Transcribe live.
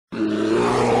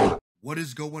What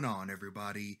is going on,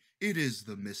 everybody? It is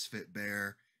the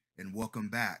Misfitbear, and welcome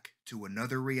back to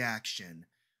another reaction.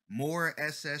 More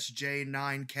SSJ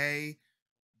 9K,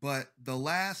 but the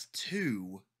last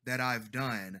two that I've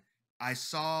done, I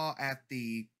saw at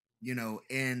the,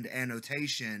 end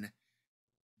annotation,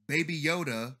 Baby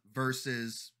Yoda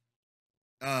versus,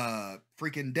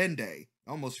 freaking Dende.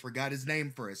 Almost forgot his name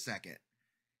for a second.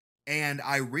 And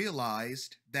I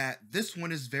realized that this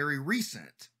one is very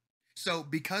recent. So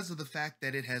because of the fact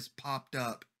that it has popped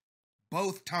up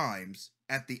both times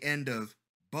at the end of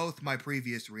both my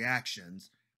previous reactions,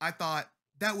 I thought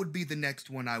that would be the next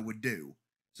one I would do.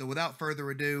 So without further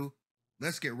ado,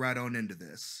 let's get right on into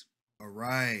this. All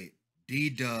right,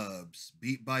 D-dubs,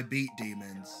 beat by beat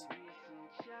demons.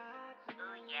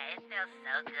 Yeah, it feels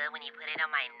so good when you put it on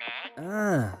my neck.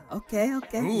 Okay.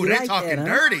 Ooh, they like talking that,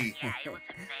 dirty. Yeah, it was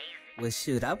amazing. Well,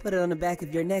 shoot, I'll put it on the back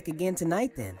of your neck again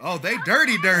tonight then. Oh, they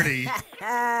dirty.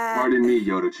 Pardon me,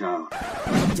 Yoda child.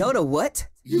 Yoda what?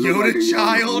 Yoda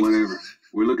child? Whatever.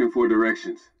 We're looking for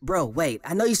directions. Bro, wait,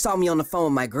 I know you saw me on the phone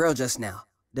with my girl just now.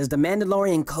 Does the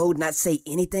Mandalorian code not say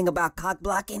anything about cock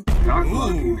blocking? Cock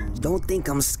blocking? Don't think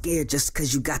I'm scared just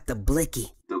cause you got the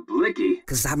blicky. The blicky?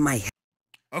 Cause I might.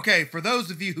 Okay, for those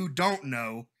of you who don't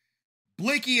know,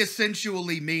 blicky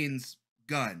essentially means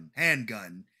gun,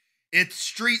 handgun. It's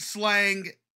street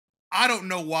slang. I don't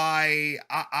know why.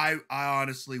 I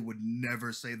honestly would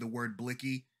never say the word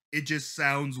blicky. It just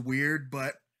sounds weird,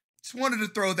 but just wanted to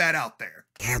throw that out there.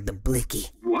 Have the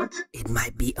blicky. What? It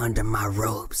might be under my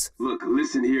robes. Look,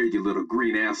 listen here, you little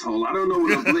green asshole. I don't know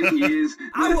what a blicky is.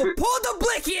 I will pull the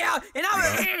blicky out and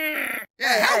I'll...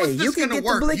 Yeah, how is this gonna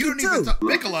work? You don't even talk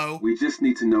Piccolo. We just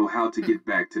need to know how to get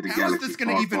back to the galaxy. How is this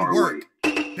gonna even work?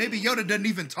 Baby Yoda doesn't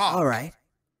even talk. All right,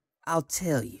 I'll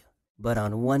tell you, but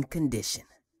on one condition.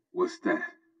 What's that?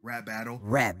 Rap battle.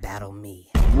 Rap battle me.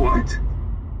 What?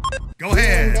 Go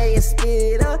ahead. Then they a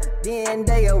spitter, then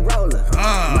they a roller.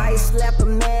 Might slap a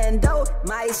Mando,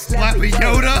 might slap a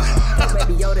Yoda.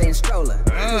 Baby Yoda and stroller.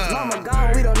 His mama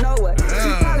gone, we don't know her.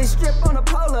 She probably strip on a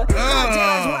polar.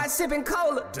 Judge white sipping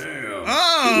cola. Damn.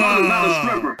 Mama's not a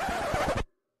stripper.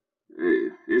 Hey,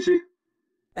 is she?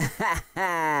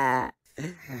 You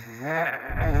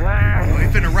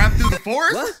finna rap through the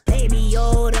forest? What? Baby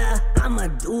Yoda, I'ma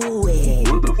do it.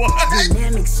 What?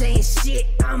 Dynamics ain't shit,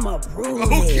 I'ma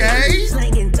prove it. Okay.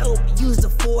 Slanging dope, use the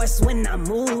force when I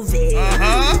move it.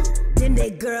 Then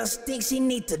that girl think she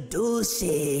need to do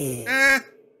shit.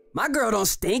 My girl don't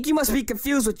stink. You must be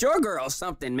confused with your girl or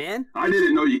something, man. I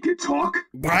didn't know you could talk.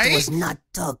 That was not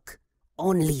talk,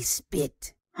 only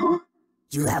spit. Huh?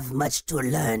 You have much to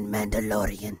learn,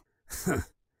 Mandalorian.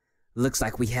 Looks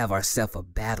like we have ourselves a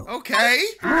battle. Okay.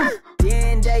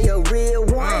 Then they a real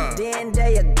one, then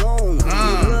they a goon.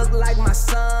 You look like my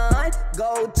son,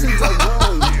 go to your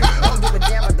room. Don't give a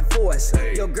damn about the force.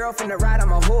 Your girl finna ride on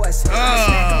my horse.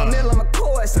 Smack in the middle of my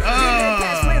course. Then they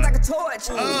catch flames like a torch.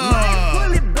 My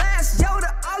bullet blast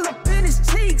Yoda all up in his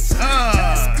cheeks.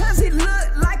 Just cause he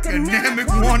look like a dynamic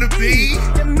wannabe.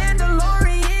 The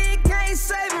Mandalorian can't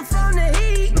save him from the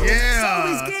heat. Yeah. So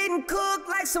he's getting cooked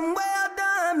like some well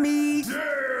done meat.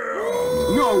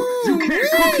 No, you can't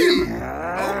cook him.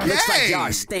 Okay. Looks like y'all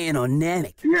are staying on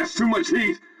Namek. He has too much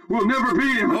heat. We'll never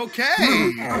beat him.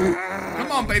 Okay.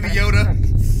 Come on, Baby Yoda.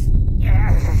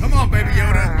 Come on, Baby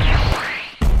Yoda.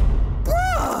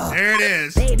 There it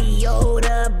is. Baby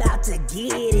Yoda about to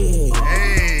get it.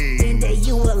 Hey. Dende,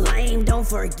 you a lame, don't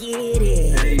forget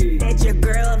it. Hey. That your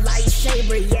girl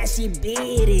lightsaber, yeah, she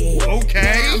beat it.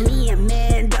 Okay. Now me and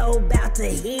Mando about to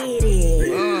hit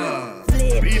it.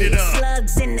 Flip beat it up.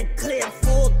 Slugs in the clip,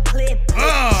 full clip.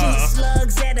 Shoot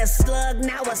slugs at a slug,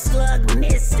 now a slug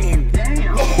missing.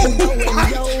 Damn.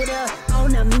 Yoda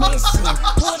on a mission.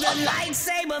 Pull the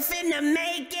lightsaber, finna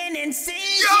make an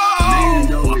incision.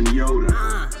 Mando and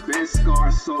Yoda.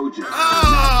 Beskar soldier.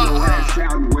 Knock your ass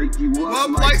out and wake you up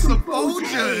like some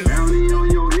Folgers. Bounty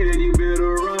on your head, you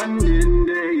better run,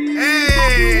 Dende.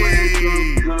 Hey.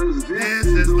 This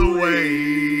is the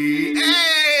way.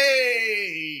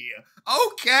 Hey.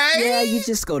 Okay. Yeah, you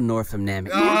just go north from Namek.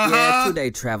 Yeah, 2-day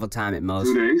travel time at most.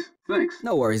 2 days? Thanks.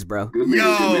 No worries, bro. Good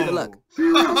man. Good luck. See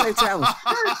you around. Safe travels.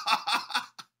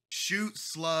 Shoot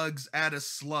slugs at a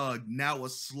slug, now a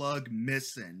slug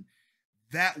missing.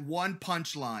 That one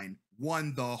punchline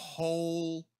won the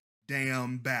whole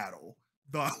damn battle.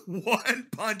 The one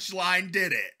punchline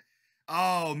did it.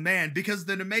 Oh man, because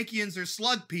the Namekians are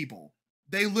slug people.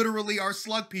 They literally are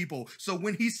slug people. So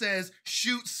when he says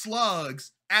shoot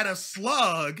slugs at a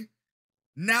slug,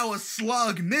 now a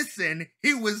slug missing,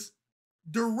 he was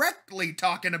directly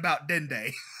talking about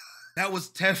Dende. That was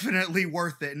definitely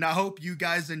worth it, and I hope you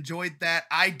guys enjoyed that.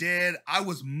 I did. I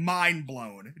was mind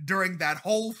blown during that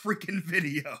whole freaking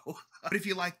video. But if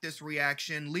you like this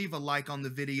reaction, leave a like on the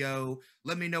video.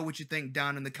 Let me know what you think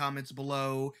down in the comments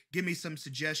below. Give me some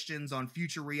suggestions on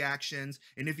future reactions,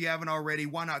 and if you haven't already,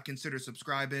 why not consider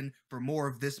subscribing for more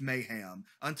of this mayhem.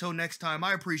 Until next time,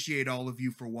 I appreciate all of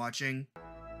you for watching.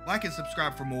 Like and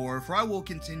subscribe for more, for I will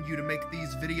continue to make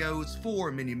these videos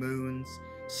for many moons.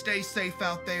 Stay safe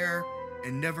out there,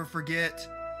 and never forget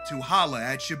to holla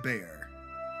at your bear.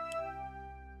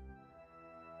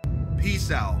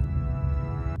 Peace out.